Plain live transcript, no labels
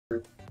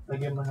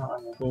Lagyan mo ng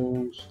ano.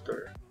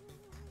 Poster.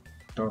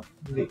 Ito.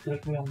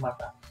 Click mo yung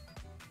mata.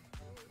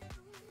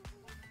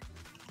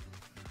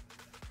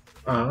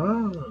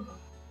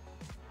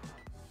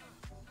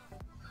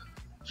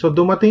 So,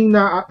 dumating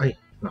na... Ay,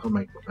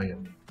 nakamay ko.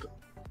 Ayan.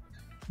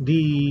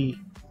 The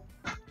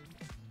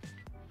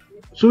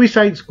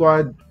Suicide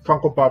Squad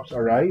Funko Pops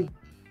arrived.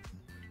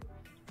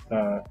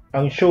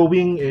 Ang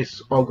showing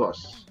is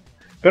August.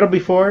 Pero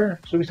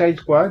before Suicide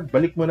Squad,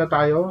 balik muna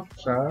tayo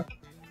sa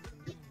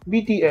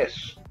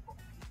BTS.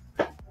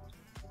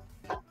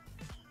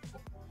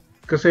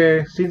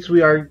 Kasi since we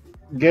are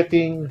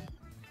getting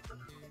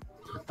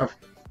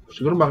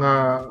siguro mga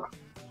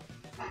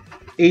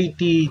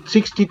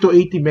 60 to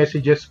 80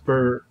 messages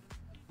per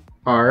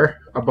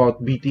hour about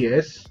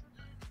BTS,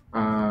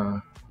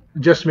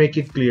 just make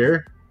it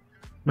clear.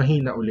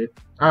 Mahina ulit.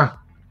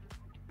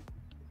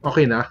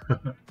 Okay na.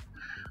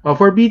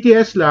 For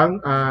BTS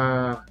lang,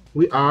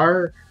 we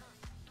are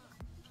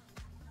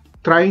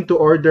trying to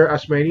order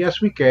as many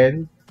as we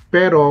can,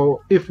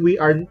 pero if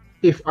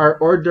our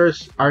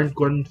orders aren't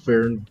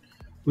confirmed,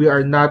 we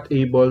are not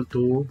able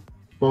to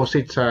post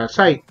it sa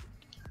site.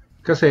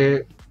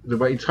 Kasi,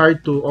 diba, it's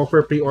hard to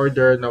offer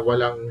pre-order na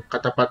walang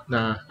katapat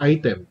na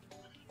item.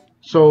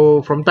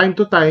 So, from time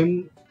to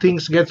time,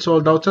 things get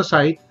sold out sa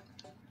site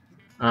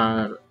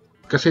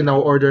kasi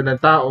na-order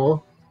ng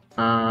tao,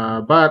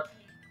 but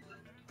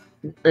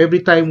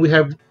every time we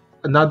have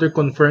another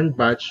confirmed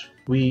batch,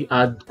 we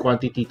add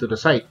quantity to the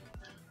site.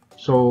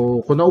 So,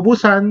 kung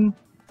naubusan,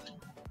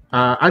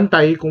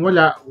 antay, kung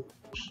wala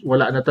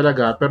na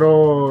talaga.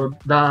 Pero,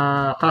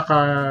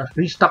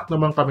 nakaka-restock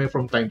naman kami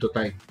from time to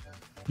time.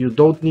 You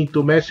don't need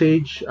to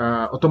message.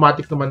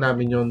 Automatic naman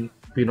namin yung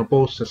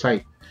pinopost sa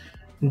site.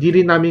 Hindi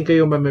rin namin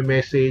kayo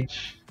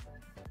message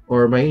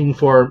or may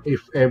inform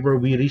if ever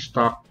we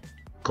restock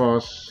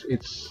because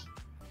it's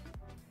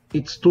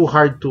too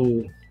hard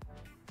to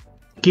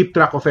keep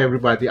track of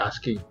everybody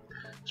asking.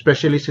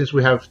 Especially since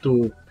we have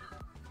to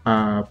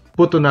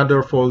put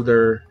another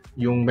folder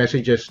yung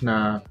messages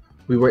na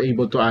we were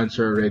able to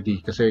answer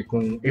already. Kasi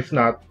kung if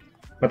not,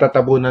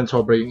 matatabunan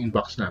sobra yung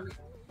inbox namin.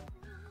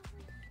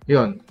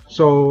 Yun.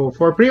 So,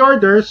 for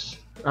pre-orders,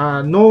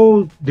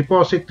 no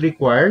deposit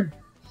required.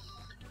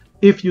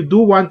 If you do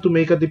want to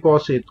make a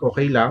deposit,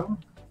 okay lang.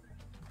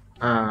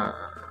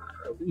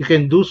 You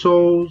can do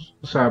so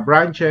sa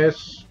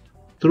branches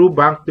through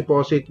bank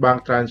deposit,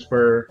 bank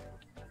transfer,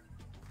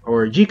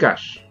 or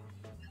GCash.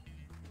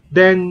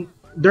 Then,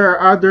 there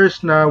are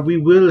others na we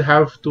will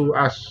have to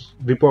ask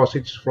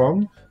deposits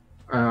from.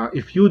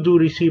 If you do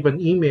receive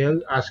an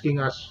email asking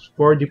us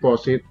for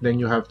deposit, then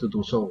you have to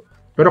do so.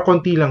 Pero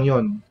konti lang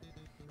yon.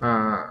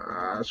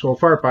 So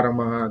far, parang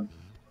mga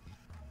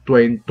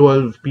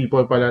 12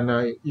 people pala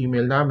na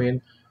email namin.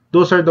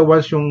 Those are the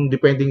ones yung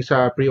depending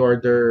sa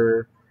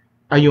pre-order,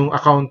 yung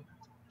account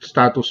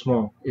status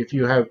mo. If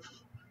you have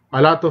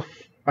a lot of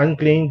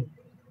unclaimed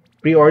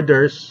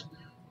pre-orders,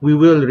 we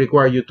will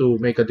require you to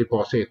make a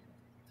deposit.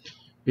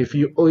 If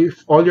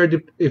all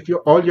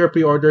your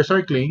pre-orders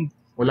are claimed,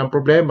 walang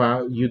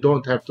problema, you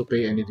don't have to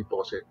pay any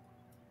deposit.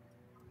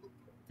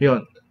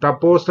 Yun.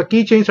 Tapos, the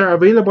keychains are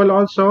available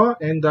also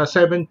and the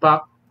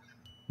 7-pack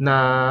na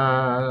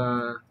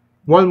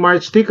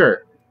Walmart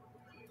sticker.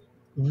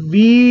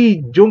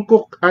 The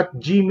Jungkook at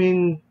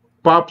Jimin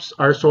Pops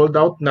are sold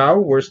out now.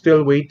 We're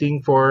still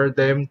waiting for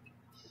them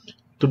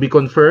to be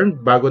confirmed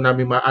bago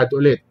namin ma-add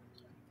ulit.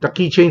 The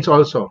keychains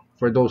also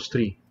for those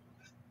 3.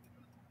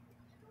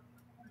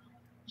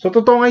 So,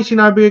 totoo nga yung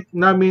sinabi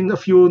namin a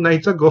few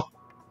nights ago.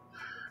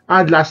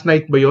 Last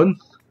night ba yun?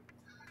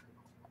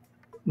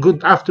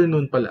 Good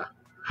afternoon pala.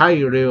 Hi,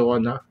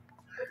 Reona.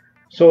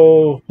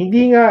 So,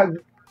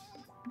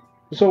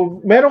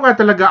 meron nga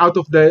talaga out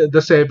of the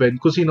 7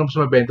 kung sinong mas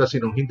mabenta,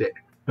 sinong hindi.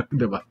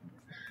 Diba?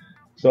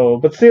 So,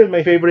 but still,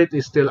 my favorite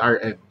is still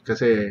RM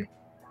kasi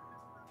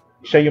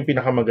siya yung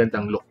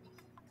pinakamagandang look.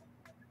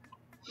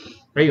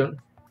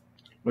 Ayun.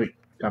 Wait,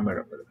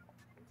 camera pala.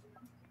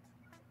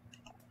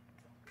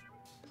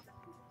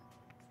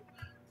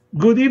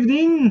 Good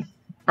evening!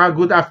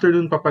 Good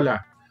afternoon pa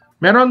pala.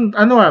 Meron,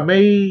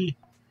 may,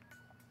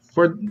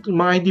 for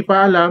mga hindi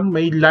pa alam,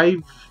 may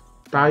live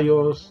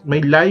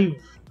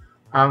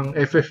ang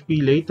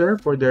FFP later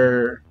for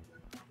their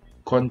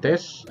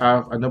contest.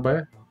 Ano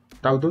ba?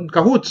 Tawag doon?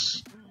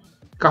 Kahoots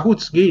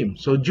game.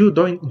 So,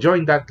 join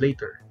that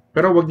later.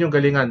 Pero wag niyong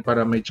galingan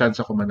para may chance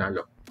ako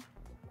manalo.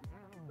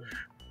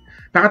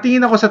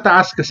 Nakatingin ako sa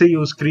taas kasi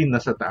yung screen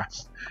nasa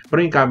taas.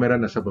 Pero yung camera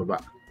nasa baba.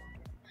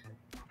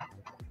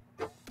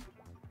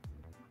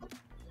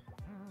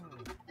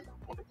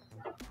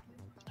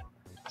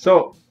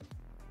 So,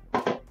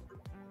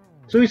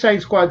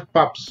 Suicide Squad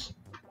Pops.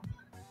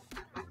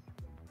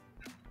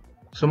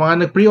 So,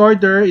 mga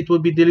nag-pre-order, it will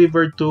be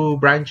delivered to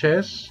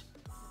branches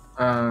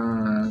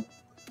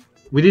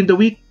within the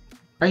week.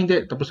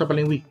 Hindi. Tapos na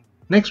pala yung week.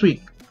 Next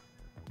week.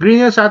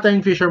 Greenhills ata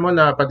yung Fisher Mall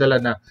na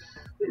padala na.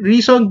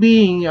 Reason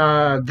being,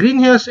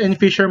 Greenhills and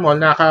Fisher Mall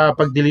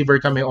nakapag-deliver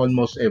kami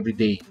almost every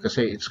day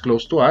kasi it's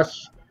close to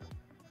us.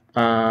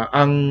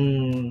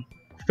 Ang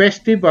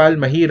festival,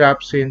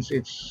 mahirap since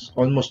it's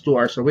almost 2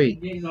 hours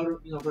away. Hindi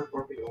in-offer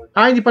for pre-order.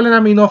 Hindi pala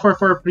namin in-offer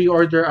for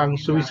pre-order ang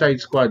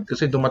Suicide Squad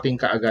kasi dumating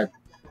ka agad.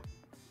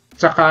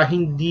 Tsaka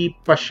hindi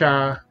pa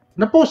siya...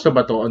 Na-post na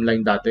ba to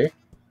online dati?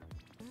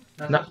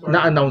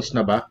 Na-announce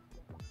na ba?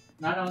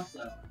 Na-announce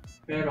na.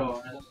 Pero,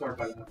 nasa store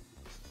pa lang.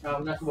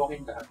 Nasa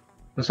walk-in lahat.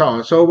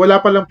 So,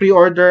 wala palang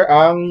pre-order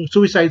ang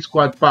Suicide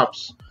Squad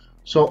Pops.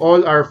 So,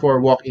 all are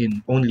for walk-in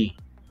only.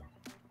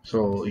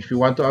 So, if you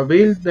want to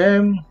avail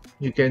them,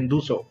 you can do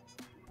so.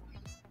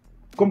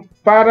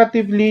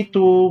 Comparatively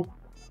to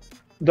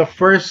the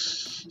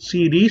first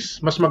series,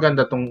 mas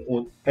maganda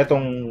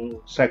etong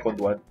second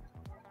one.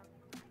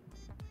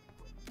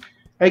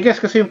 I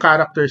guess kasi yung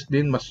characters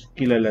din mas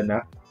kilala na.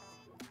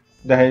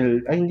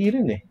 Dahil, hindi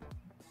rin eh.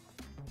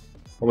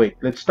 Wait,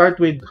 let's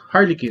start with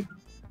Harley Quinn.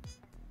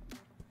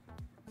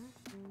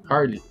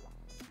 Harley.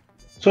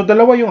 So,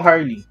 dalawa yung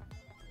Harley.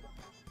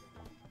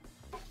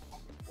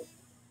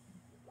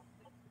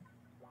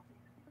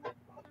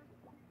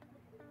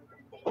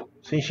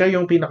 Since siya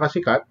yung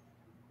pinakasikat,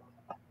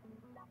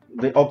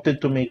 they opted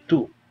to make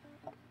 2.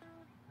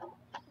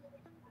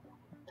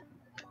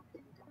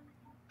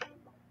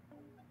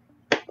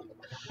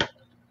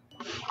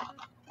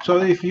 So,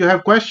 if you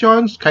have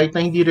questions, kahit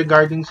na hindi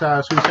regarding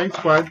sa Suicide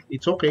Squad,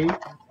 it's okay.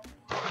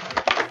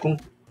 Kung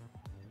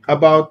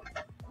about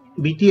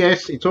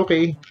BTS, it's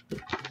okay.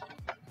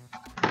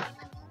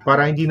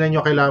 Para hindi na nyo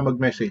kailangan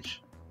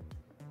mag-message.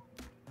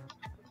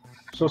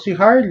 So, si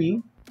Harley,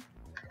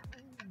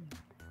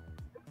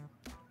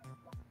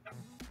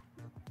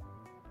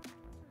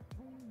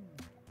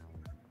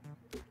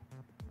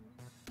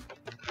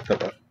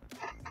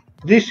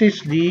 this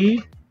is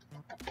the...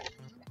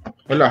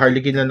 Wala,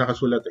 Harley Quinn lang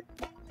nakasulat eh.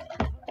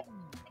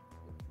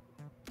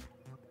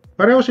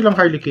 Pareho silang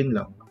Harley Quinn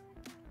lang.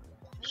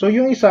 So,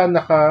 yung isa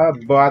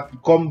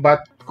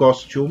naka-combat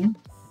costume.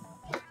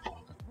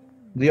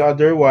 The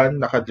other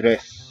one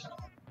naka-dress.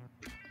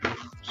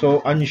 So,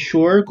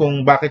 unsure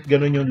kung bakit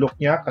ganun yung look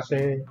niya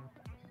kasi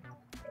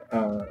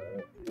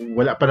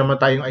wala pa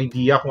naman tayong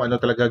idea kung ano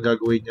talaga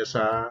gagawin niya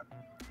sa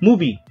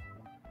movie.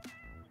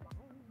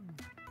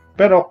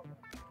 Pero,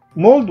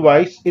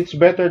 mold-wise, it's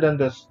better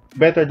than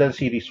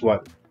Series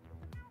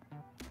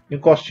 1.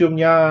 Yung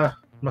costume niya,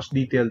 mas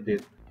detailed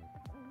din.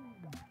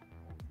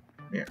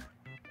 Yeah.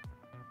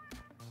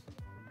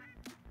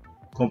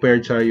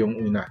 Compared sa yung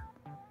una.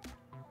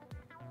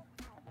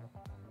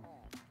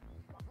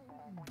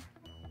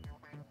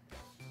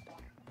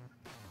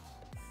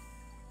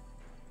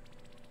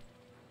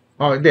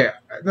 Hindi.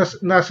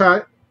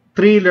 Nasa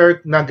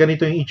trailer na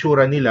ganito yung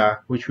itsura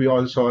nila, which we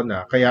all saw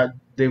na. Kaya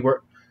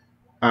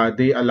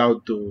they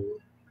allowed to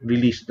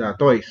release the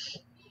toys.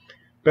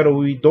 Pero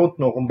we don't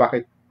know kung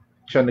bakit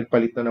siya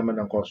nagpalit na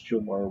naman ng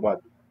costume or what.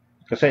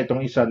 Kasi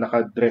itong isa,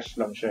 naka-dress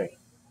lang siya eh.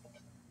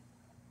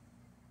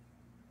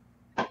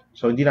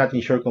 So, hindi natin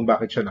sure kung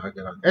bakit siya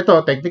nakaganon.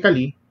 Ito,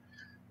 technically,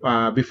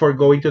 before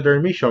going to their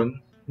mission,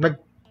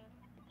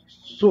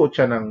 nagsuot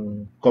siya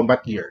ng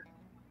combat gear.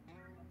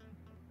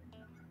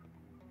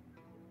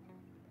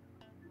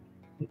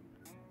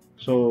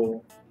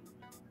 So,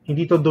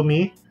 hindi to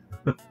dumi.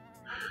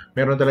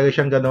 Meron talaga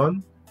siyang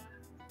ganon.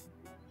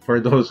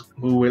 For those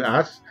who will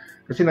ask.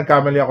 Kasi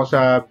nagkamali ako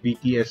sa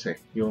BTS eh.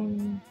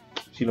 Yung,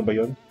 sino ba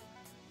yun?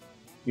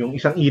 Yung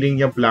isang earring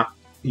niya black,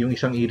 yung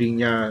isang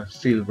earring niya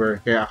silver.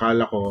 Kaya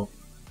akala ko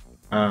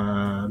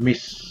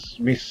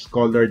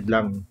miscolored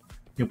lang.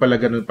 Yung pala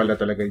ganun pala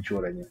talaga yung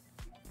tsura niya.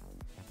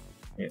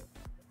 Yeah.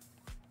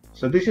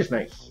 So this is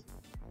nice.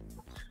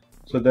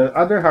 So the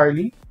other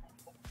Harley,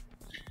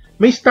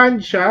 may stand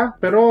siya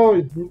pero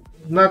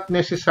not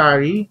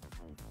necessary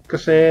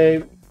kasi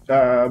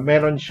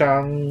meron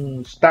siyang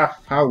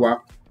staff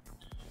hawak.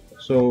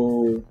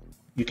 So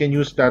you can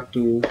use that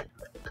to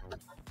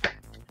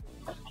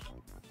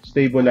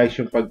stabilize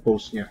yung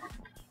pag-post niya.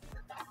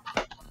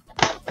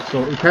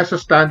 So, it has a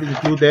stand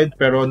included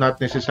pero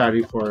not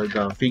necessary for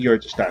the figure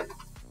to stand.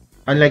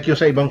 Unlike yung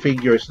sa ibang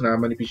figures na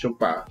manipis yung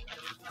paa,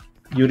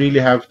 you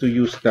really have to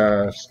use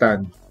the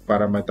stand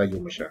para matayo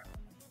mo siya.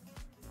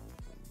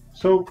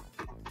 So,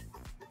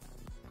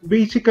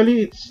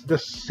 basically, it's the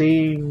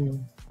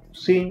same,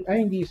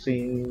 hindi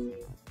same.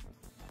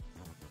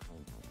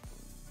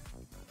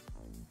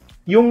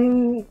 Yung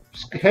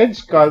head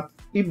sculpt,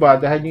 iba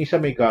dahil yung isa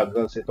may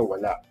goggles, ito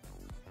wala.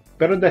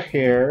 Pero the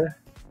hair,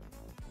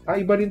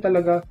 iba rin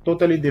talaga.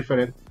 Totally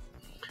different.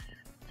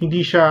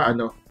 Hindi siya,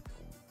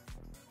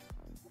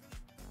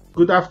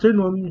 Good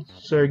afternoon,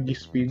 Sir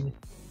Gispin.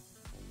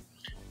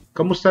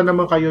 Kamusta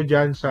naman kayo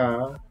dyan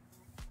sa...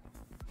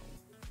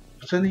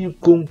 Saan yung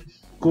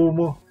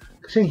kumo?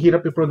 Kasi ang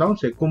hirap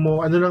i-pronounce eh.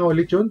 Kumo, ano lang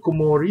ulit yun?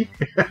 Kumori?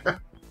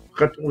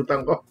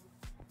 Katumutan ko.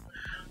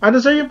 Ano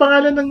sir yung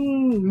pangalan ng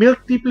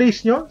milk tea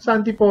place nyo sa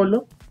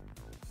Antipolo?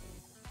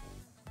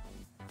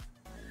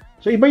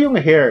 So, iba yung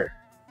hair.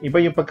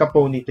 Iba yung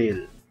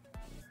pagka-ponytail.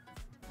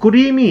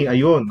 Kurimi,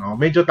 ayun.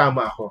 Medyo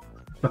tama ako.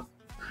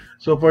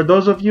 So, for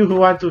those of you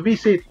who want to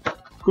visit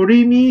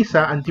Kurimi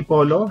sa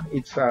Antipolo,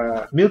 it's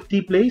a milk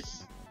tea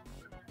place.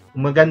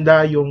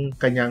 maganda yung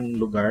kanyang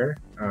lugar.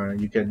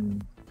 You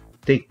can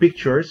take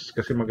pictures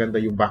kasi maganda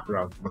yung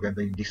background, maganda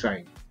yung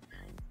design.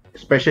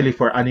 Especially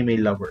for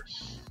anime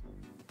lovers.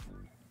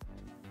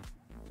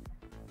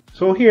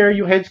 So here,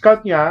 yung head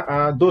sculpt niya,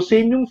 though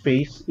same yung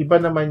face, iba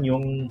naman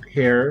yung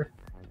hair.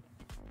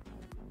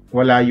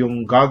 Wala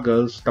yung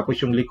goggles,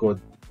 tapos yung likod,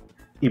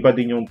 iba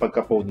din yung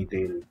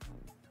pagka-ponytail.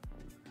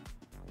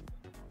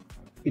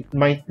 It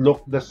might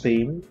look the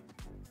same,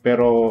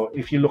 pero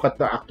if you look at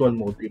the actual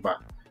mode, iba.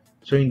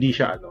 So hindi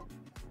siya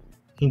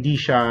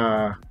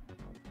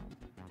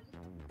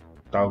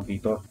tawag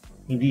dito,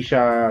 hindi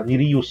siya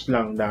ni-reuse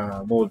lang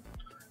na mold.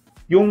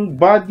 Yung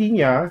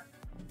body niya,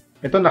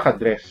 ito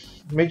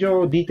naka-dress.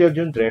 Medyo detailed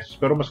yung dress,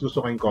 pero mas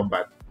gusto ko yung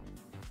combat.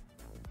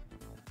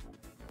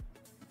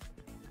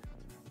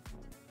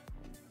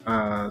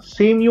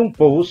 Same yung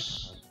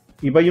pose,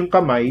 iba yung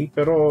kamay,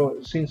 pero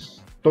since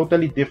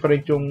totally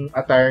different yung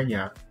attire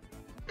niya,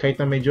 kahit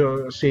na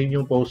medyo same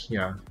yung pose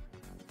niya,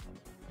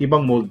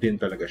 ibang mold din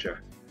talaga siya.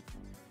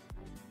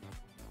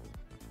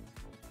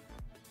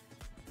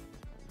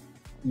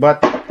 But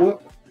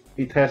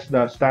it has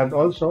the stand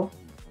also.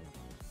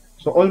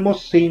 So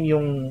almost same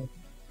yung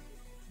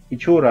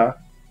itsura,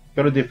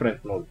 pero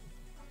different mold.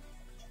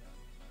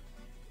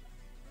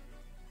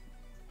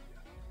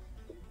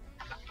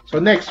 So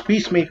next,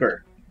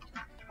 Peacemaker.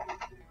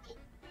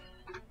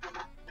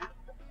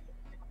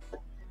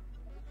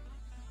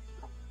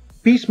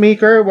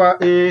 Peacemaker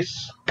is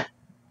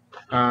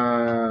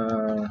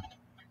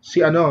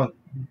si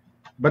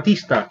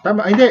Batista.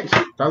 Tama, hindi,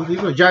 tawag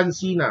dito, John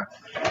Cena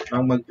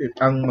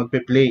ang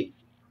magpe-play.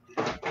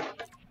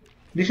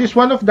 This is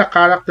one of the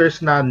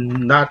characters na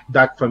not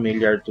that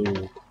familiar to,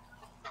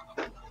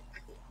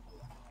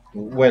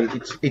 well,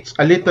 it's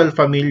a little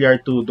familiar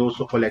to those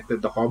who collected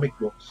the comic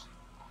books,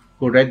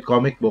 who read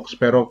comic books,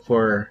 pero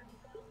for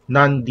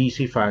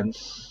non-DC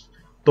fans,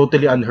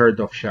 totally unheard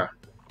of siya.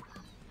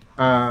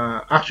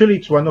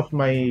 Actually, it's one of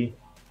my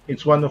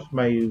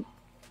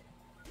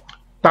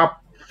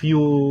top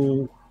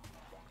few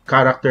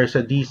characters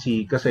sa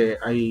DC kasi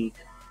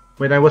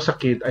when I was a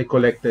kid, I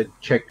collected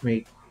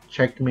Checkmate.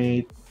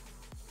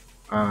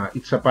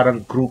 It's a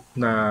parang group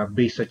na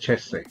based sa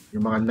chess eh.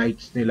 Yung mga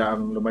knights nila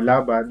ang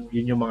lumalaban,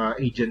 yun yung mga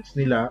agents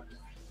nila,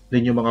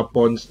 then yung mga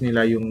pawns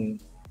nila, yung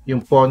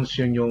pawns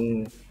yun yung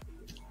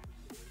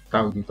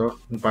tawag dito,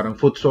 yung parang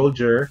foot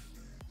soldier,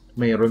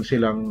 mayroon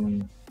silang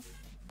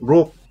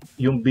rook,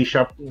 yung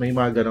bishop, may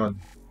mga ganon.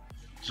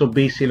 So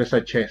based sila sa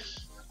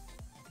chess.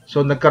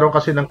 So nagkaroon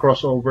kasi ng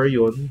crossover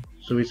yun,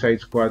 Suicide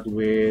Squad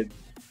with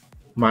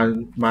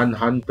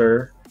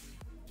Manhunter.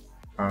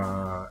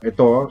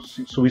 Ito,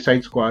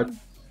 Suicide Squad.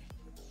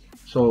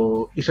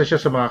 So, isa siya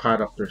sa mga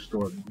characters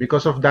doon.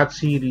 Because of that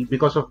series,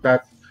 because of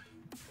that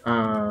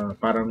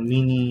parang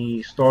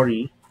mini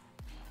story,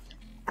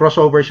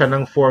 crossover siya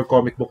ng 4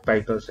 comic book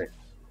titles eh.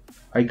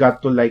 I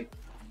got to like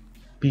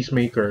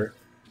Peacemaker.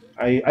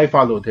 I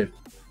followed him.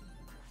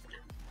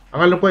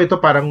 Ang alam ko ito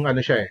parang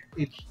siya eh.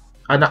 It's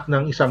anak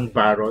ng isang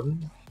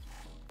baron.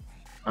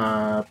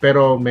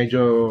 Pero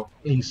medyo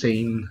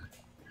insane.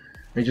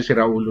 Medyo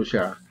siraulo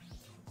siya.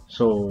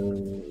 So,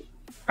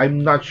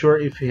 I'm not sure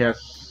if he has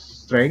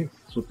strength,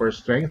 super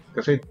strength.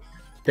 Kasi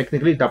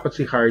technically, dapat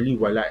si Harley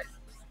wala eh.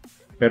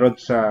 Pero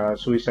sa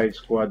Suicide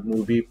Squad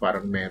movie,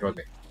 parang meron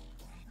eh.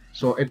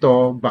 So,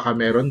 ito, baka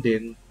meron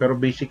din. Pero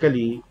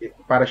basically,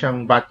 para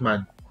siyang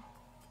Batman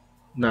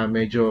na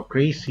medyo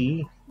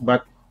crazy,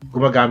 but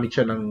gumagamit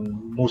siya ng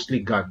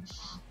mostly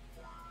guns.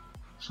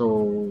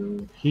 So,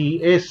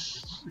 he's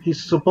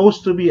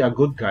supposed to be a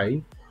good guy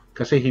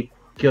kasi he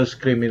kills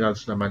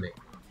criminals naman eh.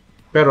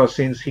 Pero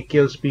since he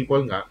kills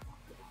people nga,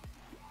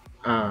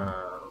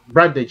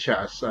 branded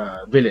siya as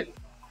a villain.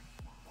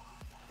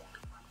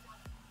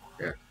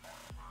 Yeah.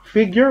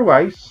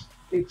 Figure-wise,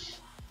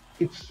 it's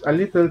a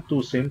little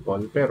too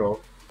simple, pero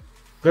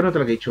ganun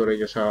talaga itsura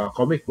niya sa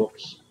comic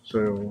books.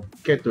 So,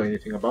 can't do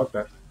anything about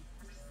that.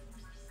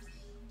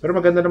 Pero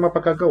maganda na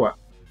mapagkagawa.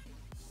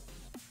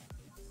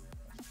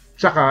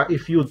 Tsaka,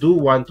 if you do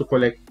want to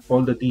collect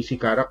all the DC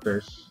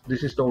characters,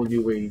 this is the only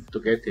way to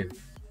get him.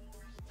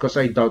 Because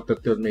I doubt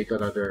that they'll make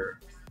another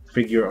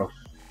figure of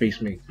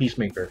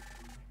Peacemaker.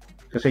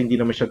 Kasi hindi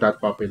naman siya that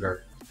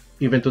popular.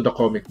 Even to the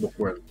comic book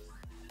world.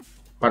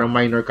 Parang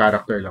minor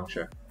character lang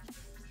siya.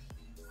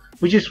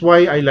 Which is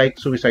why I like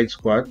Suicide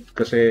Squad.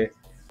 Kasi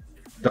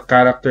the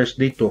characters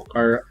they took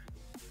are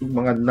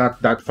mga not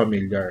that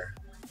familiar.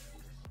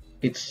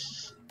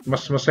 It's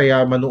mas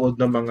masaya manood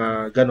ng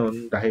mga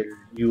ganon dahil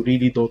you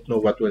really don't know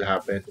what will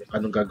happen.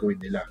 Anong gagawin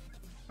nila.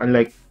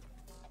 Unlike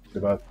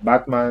diba,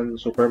 Batman,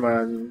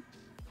 Superman,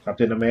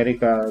 Captain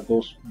America,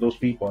 those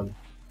people,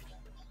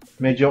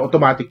 medyo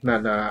automatic na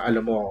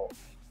alam mo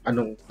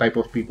anong type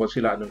of people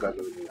sila, anong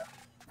gagawin nila.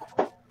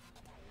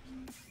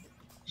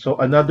 So,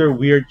 another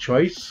weird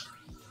choice,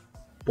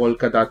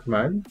 polka-dot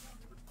man.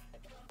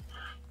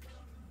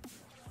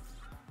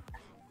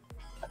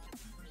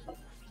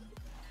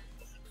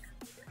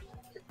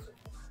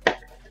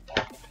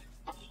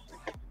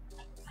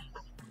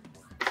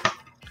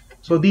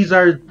 So, these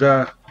are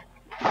the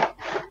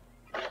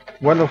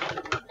one of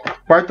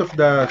part of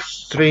the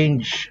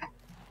strange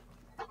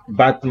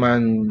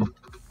Batman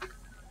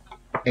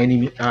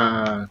enemy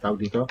tawag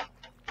dito,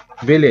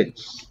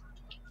 villains.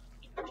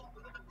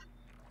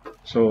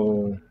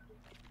 So,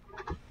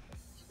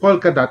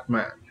 polka-dot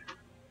man.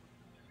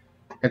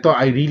 Ito,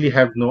 I really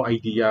have no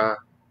idea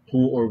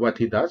who or what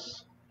he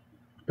does.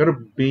 Pero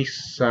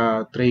based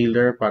sa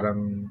trailer,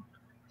 parang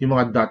yung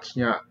mga dots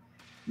niya,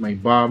 may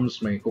bombs,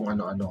 may kung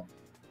ano-ano.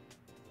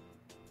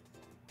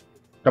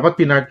 Dapat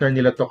pinartner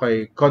nila to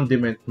kay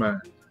Condiment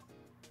Man.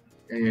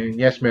 And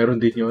yes,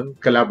 meron din yun.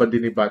 Kalaban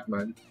din ni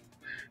Batman.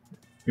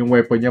 Yung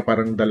weapon niya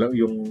parang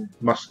yung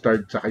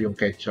mustard saka yung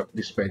ketchup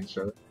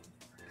dispenser.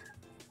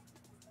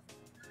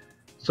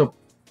 So,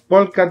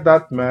 Polka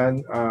Dot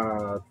Man,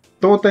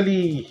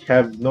 totally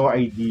have no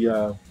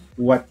idea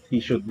what he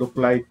should look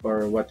like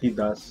or what he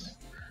does.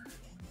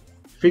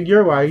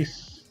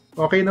 Figure-wise,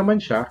 okay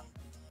naman siya.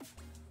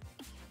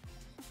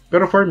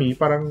 Pero for me,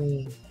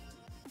 parang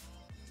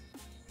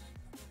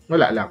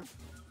wala lang.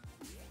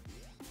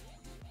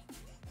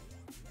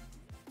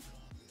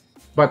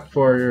 But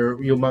for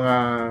yung mga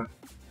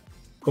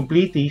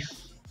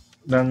completists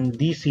ng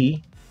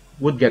DC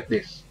would get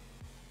this.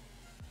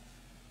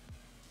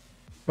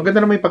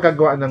 Maganda na may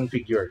pagkagawa ng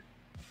figure.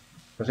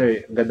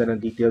 Kasi ang ganda ng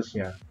details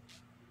niya.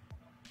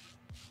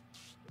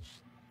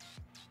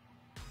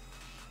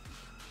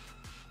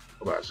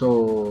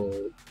 So,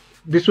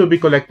 this will be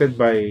collected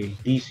by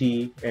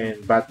DC and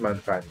Batman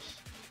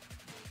fans.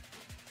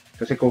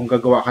 Kasi kung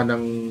gagawa ka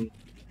ng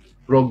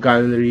Rogue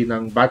Gallery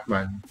ng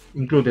Batman,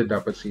 included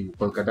dapat si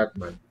polka-dot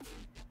man.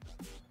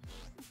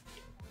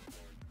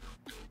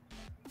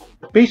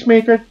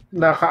 Pacemaker,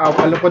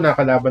 alam ko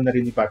nakalaban na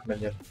rin ni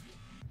Batman yan.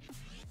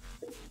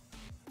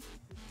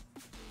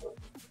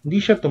 Hindi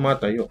siya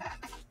tumatayo.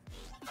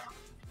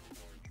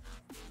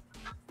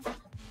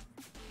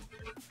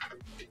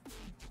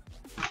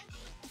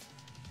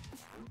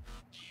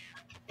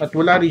 At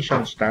wala rin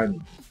siyang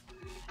stand.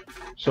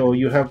 So,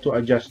 you have to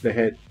adjust the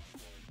head.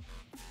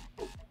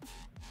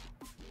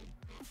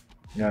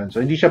 Yan. So,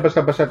 hindi siya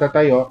basta-basta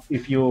tatayo.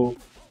 If you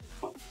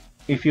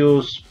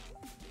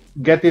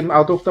get him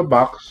out of the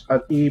box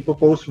at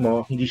ipopose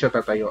mo, hindi siya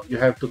tatayo. You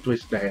have to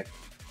twist the head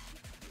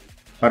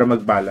para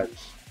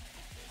mag-balance.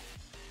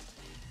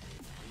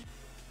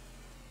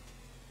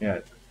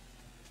 Yan.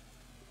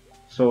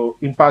 So,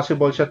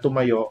 impossible siya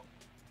tumayo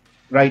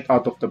right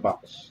out of the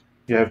box.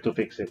 You have to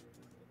fix it.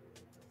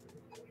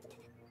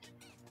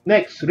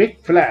 Next,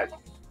 Rick Flag.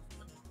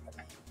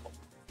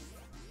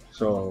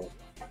 So,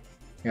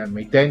 yan,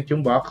 may dent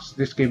yung box.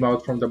 This came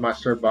out from the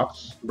master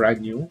box, brand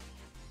new.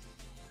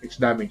 It's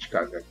damaged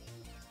kagad.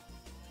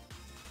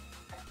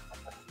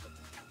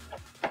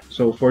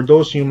 So, for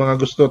those yung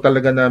mga gusto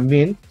talaga na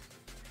mint,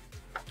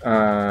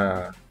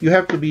 you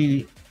have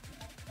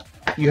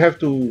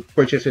to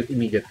purchase it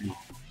immediately.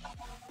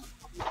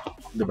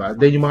 Diba?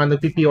 Then yung mga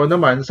nagpipiyo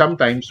naman,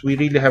 sometimes we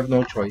really have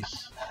no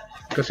choice.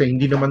 Kasi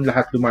hindi naman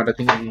lahat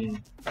dumarating in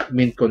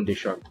mint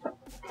condition.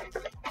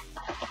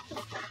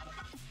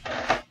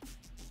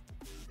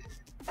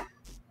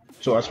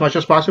 So as much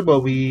as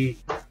possible, we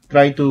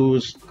try to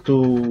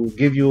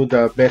give you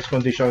the best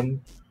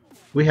condition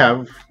we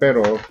have,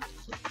 pero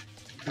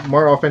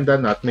more often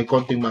than not, may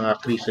konting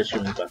mga creases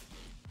yung iba.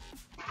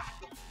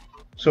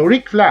 So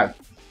Rick Flag,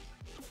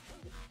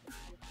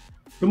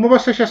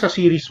 lumabas na siya sa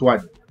Series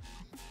 1.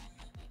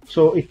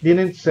 So it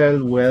didn't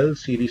sell well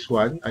Series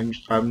 1.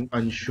 I'm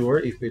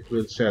unsure if it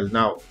will sell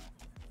now.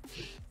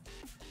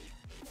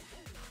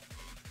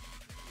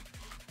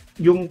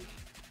 Yung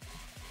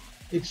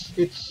it's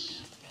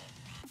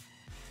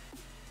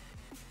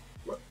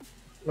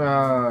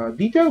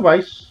detail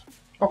wise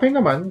okay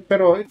naman,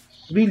 pero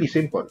it's really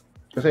simple.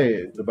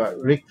 Kasi diba,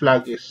 Rick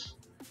Flag is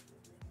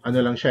ano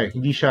lang siya,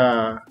 hindi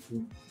siya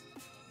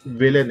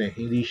villain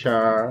hindi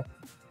siya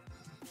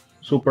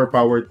super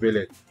powered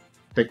villain.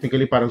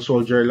 Technically parang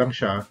soldier lang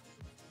siya,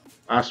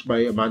 asked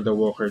by Amanda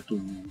Walker to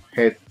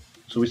head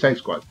Suicide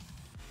Squad.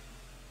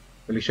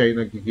 Bali siya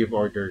yung nag-give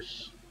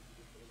orders.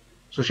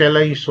 So siya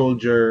lang yung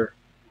soldier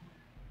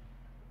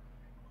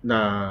na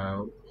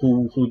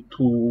who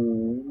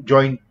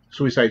joined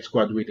Suicide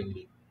Squad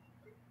willingly.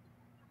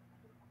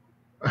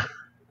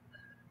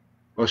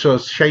 So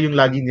siya yung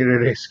lagi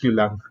nire-rescue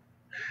lang.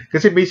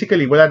 Kasi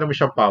basically wala naman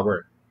siyang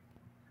power.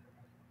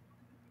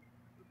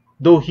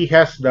 Though he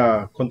has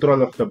the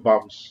control of the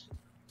bombs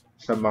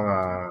sa mga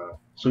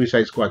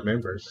Suicide Squad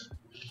members.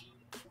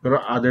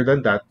 Pero other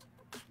than that,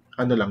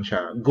 ano lang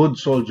siya, good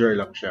soldier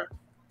lang siya.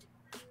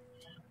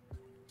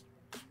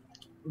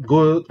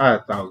 Good,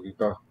 tawag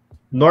dito.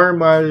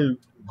 Normal,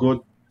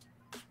 good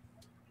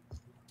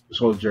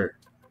soldier.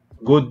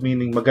 Good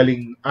meaning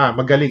magaling,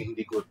 magaling,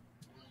 hindi good.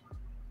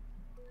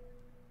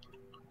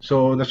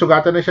 So,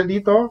 nasugatan na siya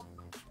dito.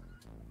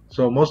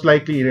 So, most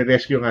likely,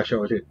 i-rescue nga siya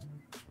ulit.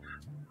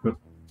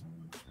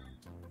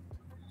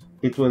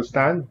 It will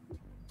stand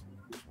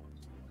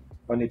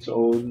on its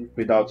own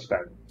without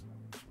stand.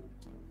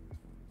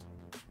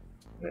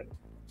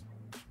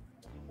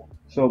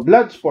 So,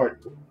 Bloodsport.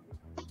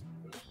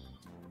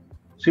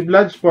 Si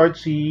Bloodsport,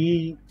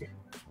 si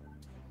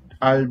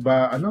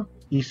Alba,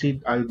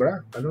 Isid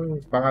Albra? Ano yung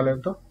pangalan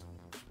to?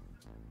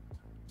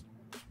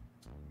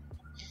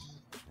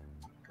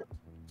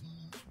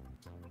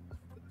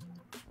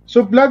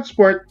 So,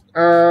 Bloodsport,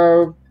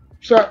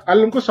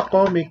 alam ko sa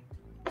comic,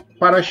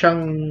 para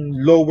siyang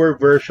lower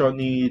version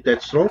ni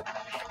Deathstroke.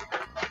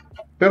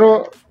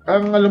 Pero,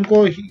 ang alam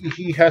ko,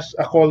 he has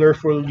a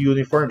colorful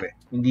uniform eh.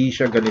 Hindi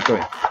siya ganito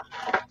eh.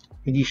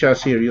 Hindi siya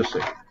serious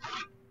eh.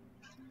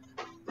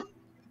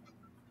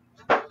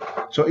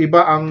 So,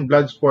 iba ang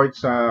Bloodsport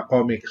sa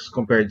comics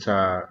compared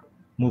sa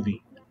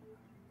movie.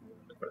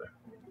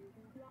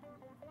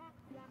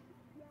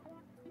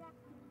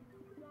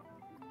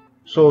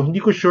 So,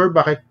 hindi ko sure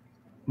bakit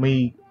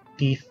may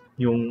teeth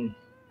yung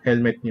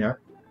helmet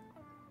niya.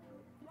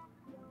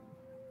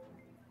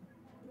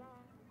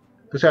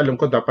 Kasi alam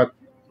ko dapat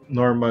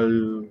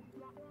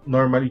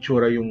normal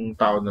itsura yung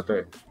tao na to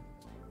eh.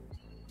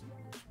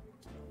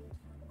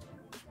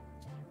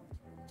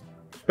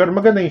 Pero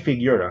maganda yung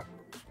figure ah.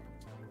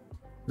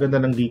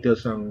 Ganda ng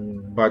details ng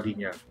body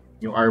niya,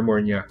 yung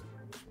armor niya.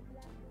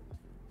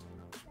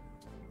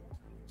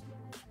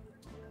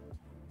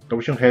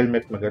 Tapos yung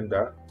helmet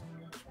maganda.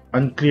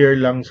 Unclear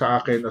lang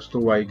sa akin as to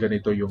why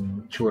ganito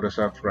yung itsura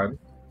sa front.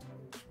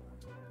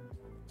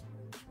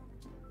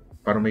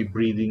 Para may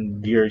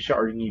breathing gear siya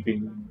or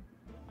ngipin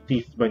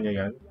teeth ba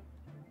niya yan.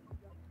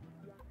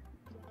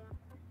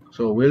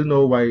 So we'll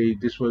know why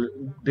this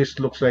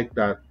looks like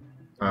that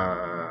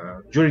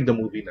during the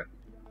movie na.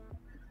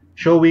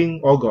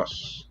 Showing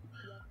August.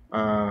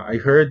 I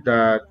heard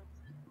that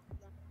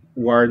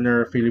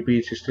Warner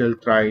Philippines is still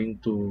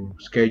trying to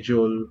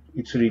schedule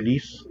its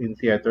release in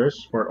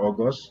theaters for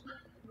August.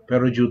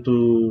 Pero due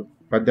to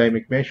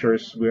pandemic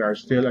measures, we are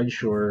still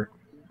unsure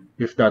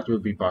if that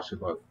will be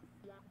possible.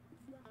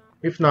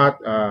 If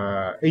not,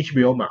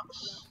 HBO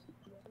Max.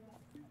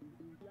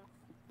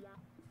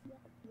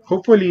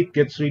 Hopefully, it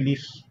gets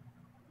released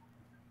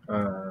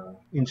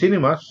in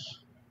cinemas.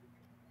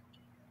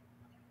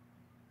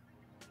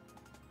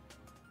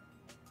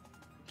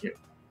 Yeah.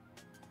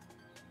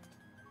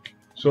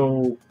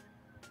 So,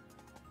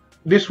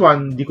 this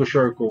one, di ko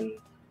sure kung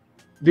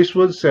this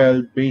will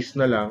sell based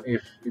na lang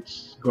if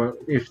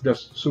the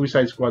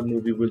Suicide Squad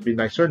movie will be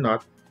nice or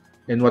not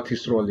and what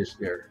his role is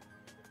there.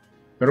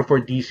 Pero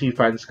for DC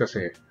fans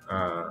kasi,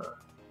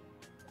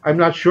 I'm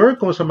not sure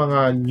kung sa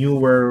mga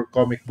newer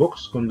comic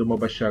books kung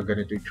lumabas siya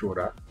ganito yung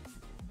tsura.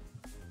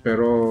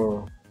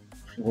 Pero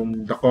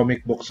kung the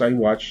comic books I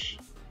watch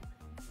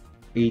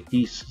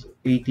 80s,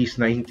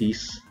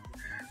 90s,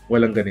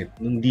 walang ganito.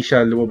 Hindi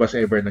siya lumabas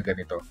ever na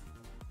ganito.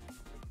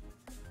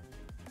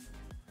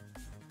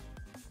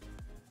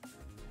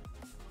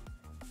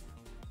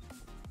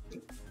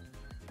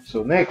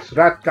 So next,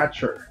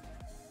 Ratcatcher.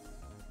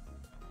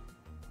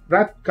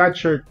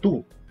 Ratcatcher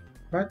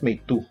 2. Rat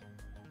made 2.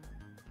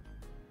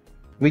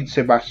 With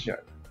Sebastian.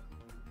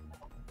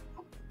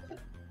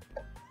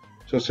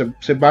 So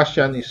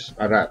Sebastian is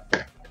a rat.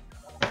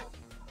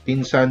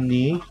 Pinsan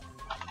ni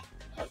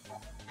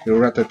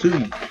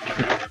Ratatouille.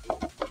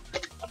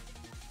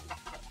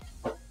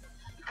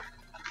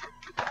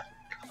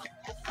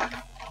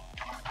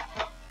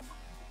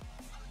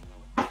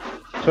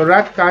 So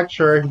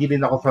Ratcatcher, hindi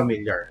din ako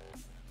familiar.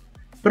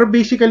 Pero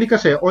basically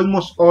kasi,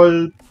 almost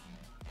all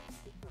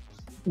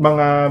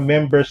mga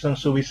members ng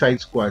Suicide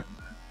Squad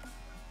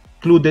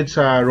included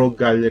sa Rogue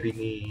Gallery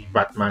ni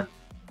Batman.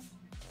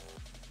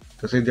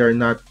 Kasi they're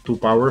not too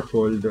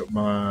powerful.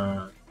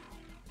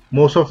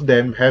 Most of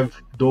them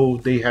though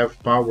they have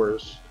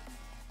powers,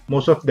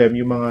 most of them,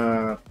 yung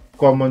mga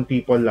common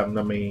people lang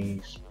na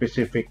may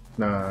specific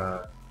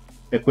na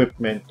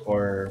equipment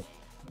or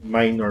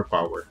minor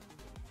power.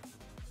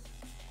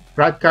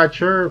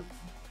 Ratcatcher,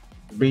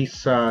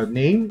 based sa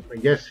name, I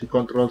guess he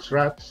controls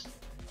rats.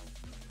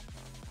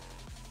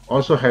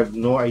 Also have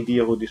no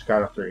idea who this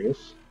character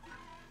is.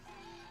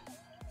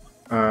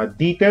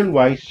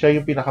 Detail-wise,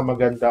 siya yung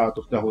pinakamaganda out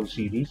of the whole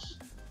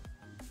series.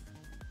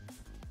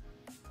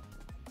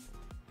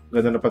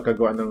 Ganda na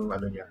pagkagawa ng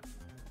niya.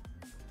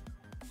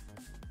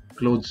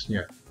 Clothes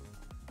niya.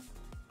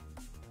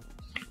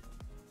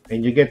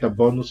 And you get a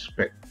bonus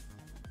spec.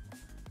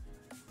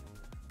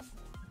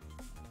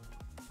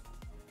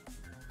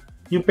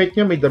 Yung pet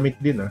niya may damit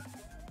din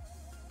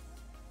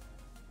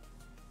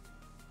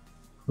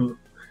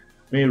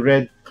May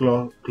red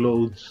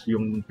clothes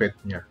yung pet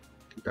niya.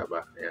 Kita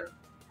ba? Ayan.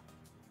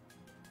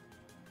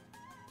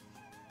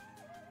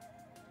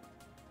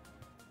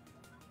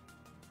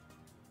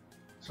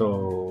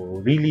 So,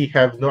 really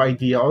have no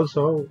idea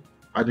also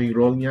ano yung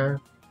role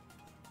niya.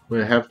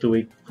 We'll have to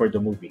wait for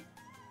the movie.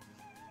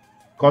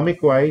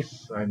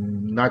 Comic-wise,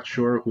 I'm not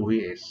sure who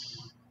he is.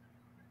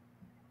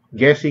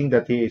 Guessing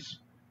that he is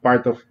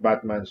part of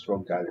Batman's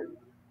Rogue Gallery.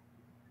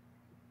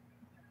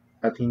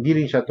 At hindi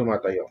rin siya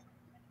tumatayo.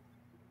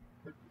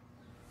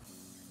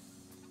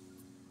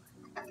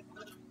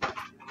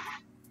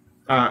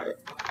 Okay.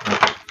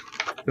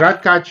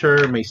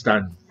 Ratcatcher may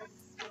stand.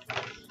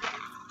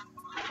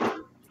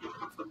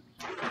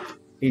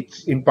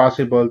 It's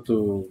impossible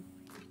to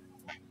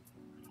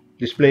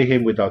display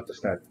him without the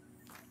stand.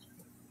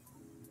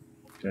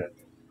 Yeah.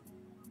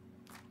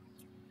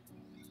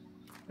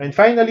 And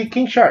finally,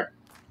 King Shark.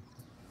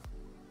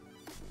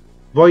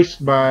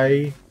 Voiced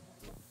by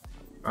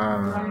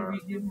Yung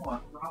video mo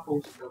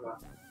naka-post ka ba?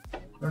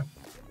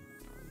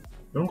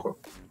 Ewan ko.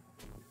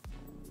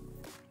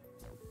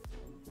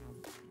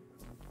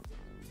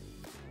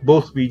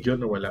 Both video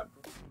nawala.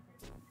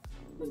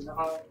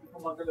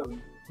 Gumagalaw eh.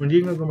 Hindi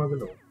nga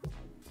gumagalaw.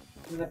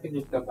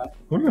 Napinit ka ba?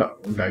 Wala.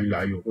 Ang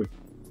layo-layo ko eh.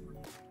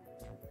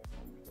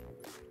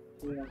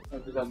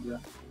 Nagagala.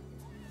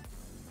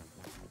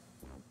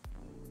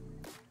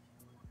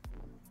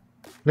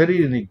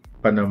 Narinig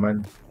pa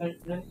naman.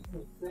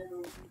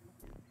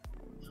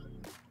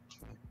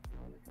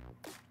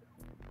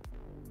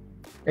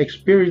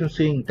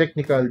 Experiencing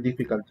technical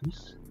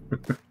difficulties.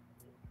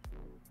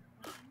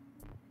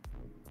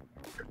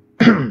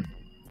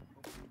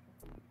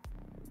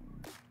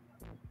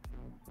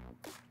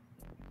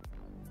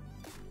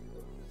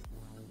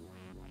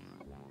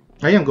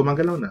 Ayan,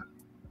 gumagalaw na.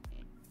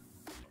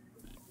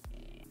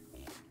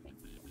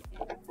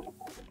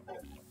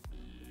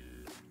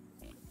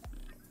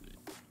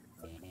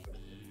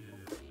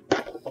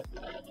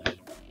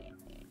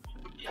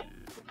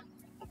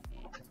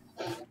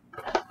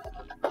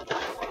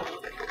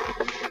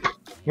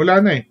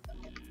 Wala na eh.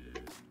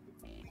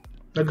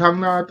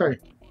 Naghang na ata eh.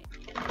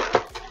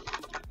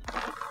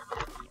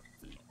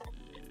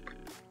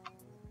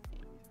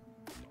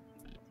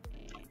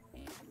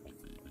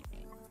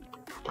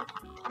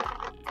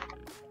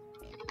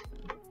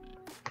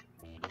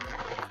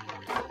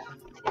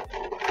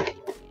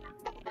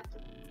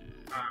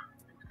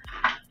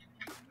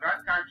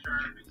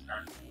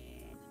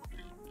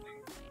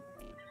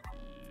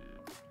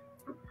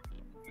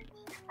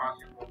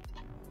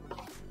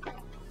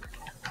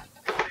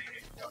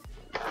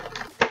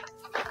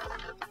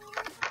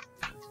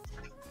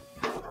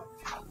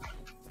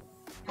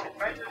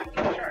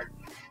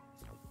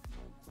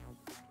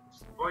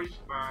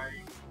 Voiced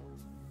by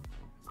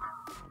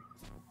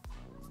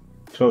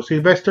So,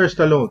 Sylvester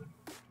Stallone.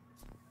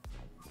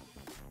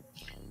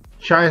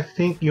 Siya, I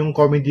think, yung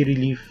comedy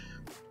relief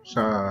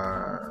sa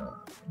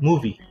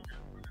movie.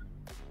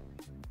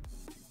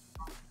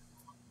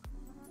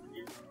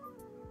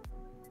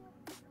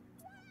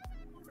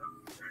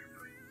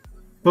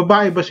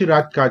 Babae ba si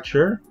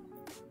Ratcatcher?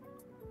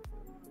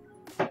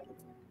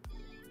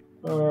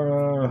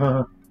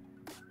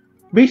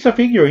 Based sa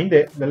figure,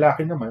 hindi.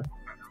 Lalaki naman.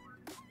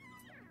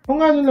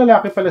 Kung nga nung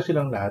lalaki pala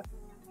silang lahat.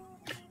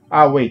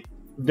 Wait.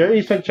 There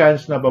is a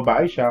chance na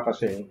babae siya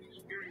kasi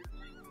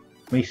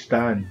may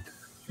stand.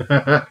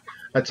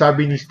 At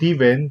sabi ni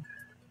Steven,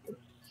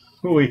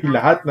 uy,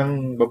 lahat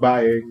ng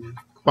babae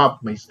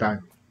pop may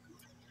stand.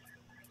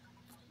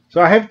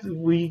 So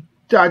we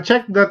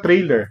check the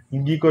trailer.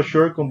 Hindi ko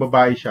sure kung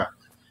babae siya.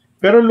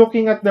 Pero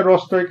looking at the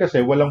roster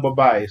kasi walang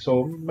babae.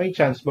 So may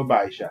chance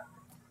babae siya.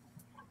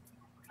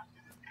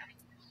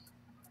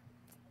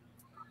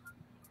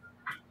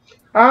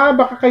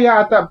 Baka kaya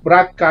ata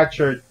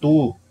Ratcatcher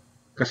 2.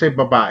 Kasi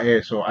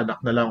babae. So anak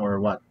na lang or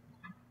what.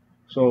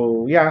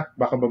 So yeah,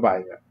 baka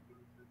babae nga.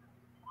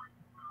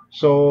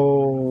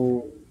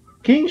 So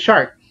King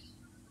Shark.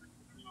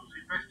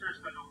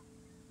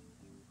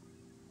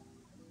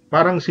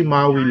 Parang si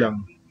Maui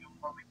lang.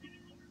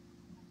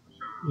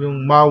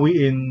 Yung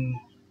Maui in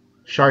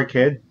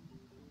Sharkhead.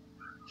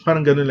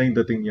 Parang ganun lang yung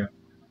dating niya.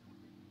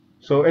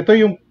 So, ito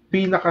yung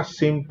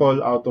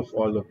pinaka-simple out of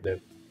all of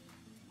them.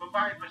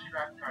 Babae pa si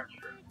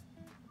Ratcatcher.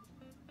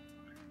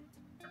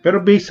 Pero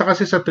based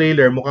kasi sa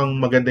trailer, mukhang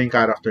maganda yung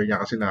character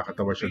niya kasi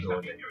nakakatawa siya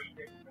doon.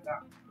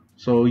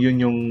 So, yun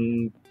yung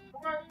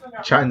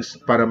chance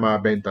para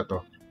mabenta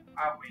to.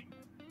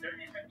 There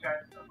is a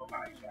chance na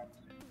babae siya.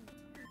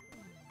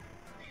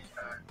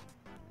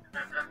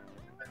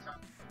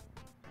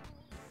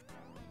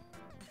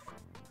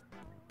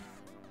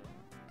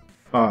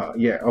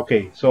 Yeah,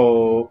 okay.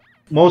 So,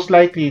 most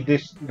likely,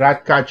 this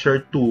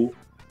Ratcatcher 2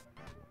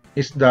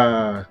 is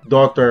the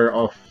daughter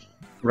of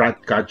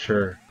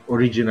Ratcatcher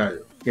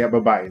original. Kaya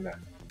babae na.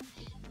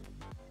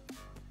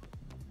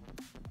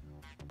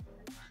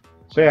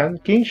 So, yan.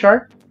 King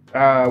Shark.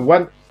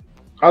 One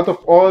out of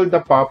all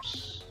the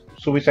Pops,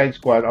 Suicide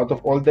Squad, out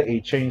of all the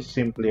 8, siya yung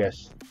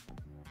simplest.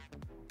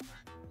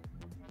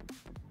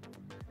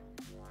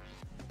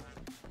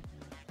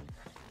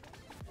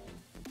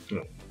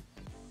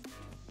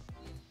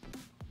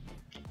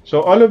 So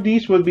all of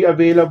these will be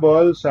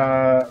available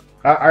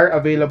are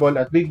available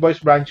at Big Boys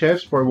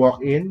branches for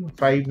walk-in,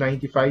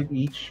 $5.95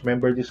 each,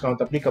 member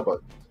discount applicable.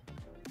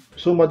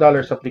 Sumo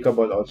dollars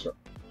applicable also.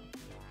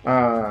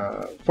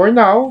 For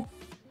now,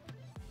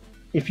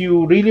 if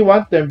you really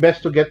want them,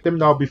 best to get them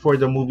now before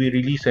the movie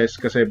releases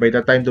kasi by the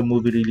time the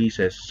movie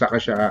releases,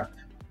 saka siya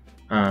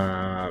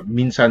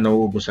minsan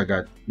nauubos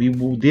agad. We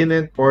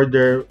didn't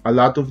order a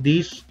lot of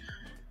these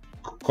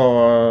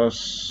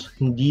because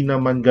hindi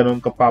naman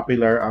ganun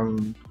ka-popular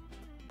ang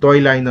toy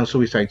line ng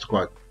Suicide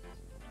Squad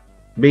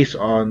based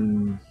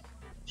on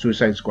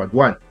Suicide Squad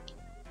 1.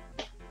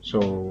 So,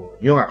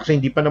 yun nga, kasi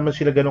hindi pa naman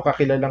sila ganun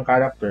kakilalang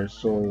characters.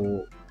 So,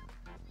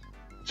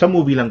 sa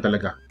movie lang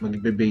talaga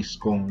magbe-base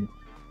kung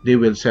they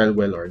will sell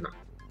well or not.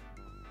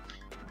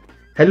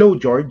 Hello,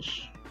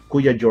 George.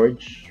 Kuya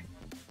George.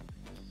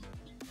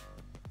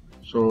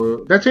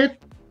 So, that's it.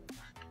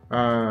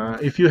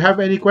 If you have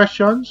any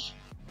questions,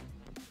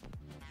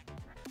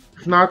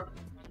 if not,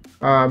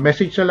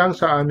 message na lang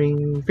sa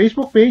aming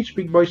Facebook page,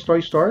 Big Boys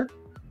Toy Store.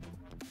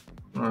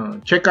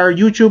 Check our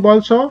YouTube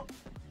also,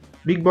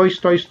 Big Boys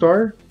Toy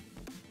Store,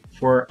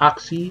 for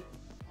Axie.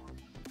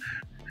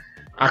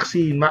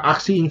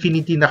 Axie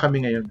Infinity na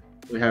kami ngayon.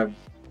 We have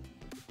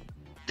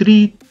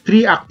three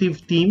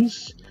active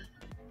teams.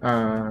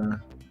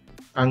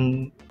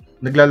 Ang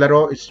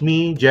naglalaro is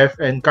me, Jeff,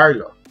 and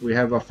Carlo. We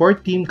have a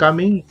fourth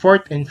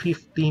and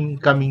fifth team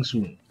coming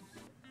soon.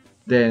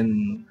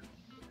 Then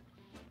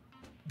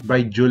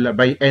by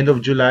end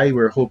of July,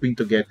 we're hoping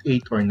to get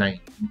 8 or 9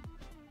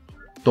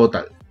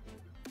 total.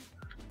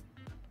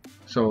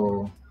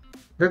 So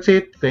that's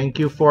it.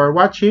 Thank you for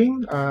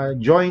watching.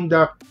 Join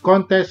the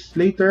contest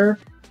later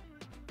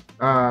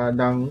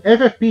ng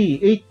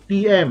FFP 8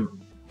 p.m.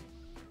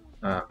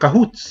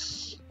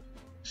 Kahoots.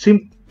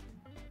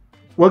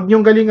 Wag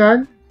niyong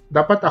galingan.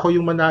 Dapat ako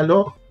yung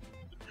manalo.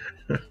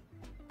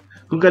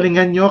 Kung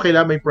galingan nyo,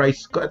 kailangan may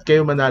prize at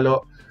kayo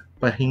manalo,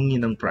 pahingi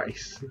ng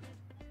prize.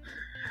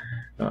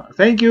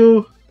 Thank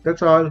you. That's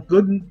all.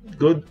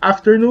 Good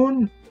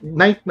afternoon.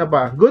 Night na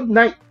ba? Good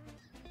night.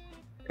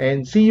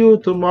 And see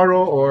you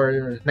tomorrow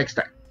or next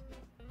time.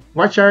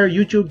 Watch our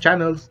YouTube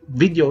channels,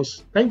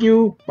 videos. Thank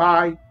you.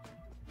 Bye.